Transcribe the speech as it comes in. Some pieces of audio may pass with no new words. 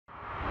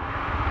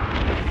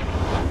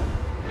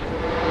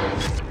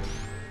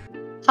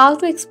How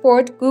to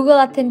export Google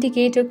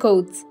Authenticator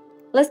codes.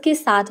 Let's get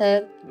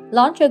started.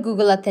 Launch your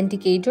Google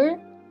Authenticator.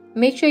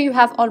 Make sure you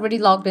have already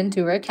logged into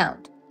your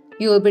account.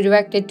 You will be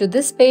directed to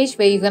this page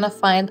where you're going to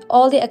find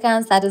all the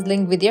accounts that is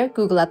linked with your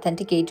Google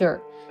Authenticator.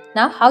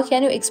 Now, how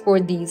can you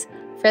export these?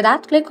 For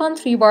that, click on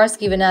three bars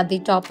given at the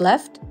top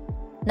left.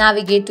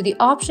 Navigate to the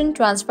option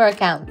Transfer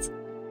Accounts.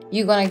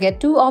 You're going to get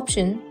two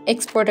options,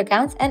 Export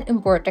Accounts and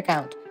Import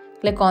Account.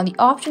 Click on the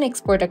option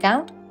Export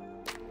Account.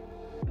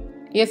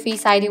 Your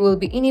Face ID will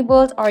be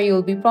enabled or you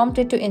will be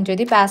prompted to enter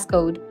the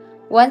passcode.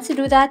 Once you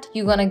do that,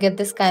 you're going to get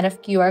this kind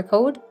of QR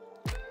code.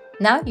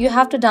 Now you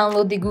have to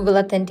download the Google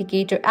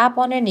Authenticator app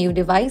on your new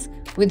device.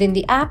 Within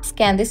the app,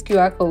 scan this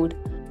QR code.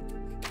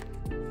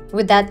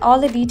 With that, all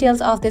the details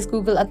of this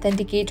Google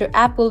Authenticator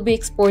app will be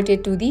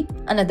exported to the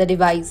another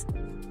device.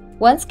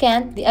 Once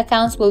scanned, the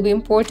accounts will be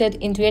imported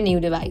into your new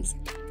device.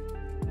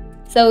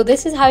 So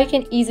this is how you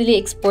can easily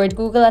export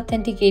Google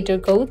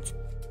Authenticator codes.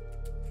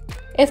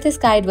 If this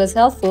guide was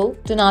helpful,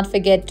 do not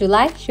forget to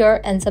like, share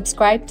and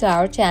subscribe to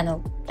our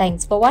channel.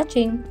 Thanks for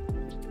watching.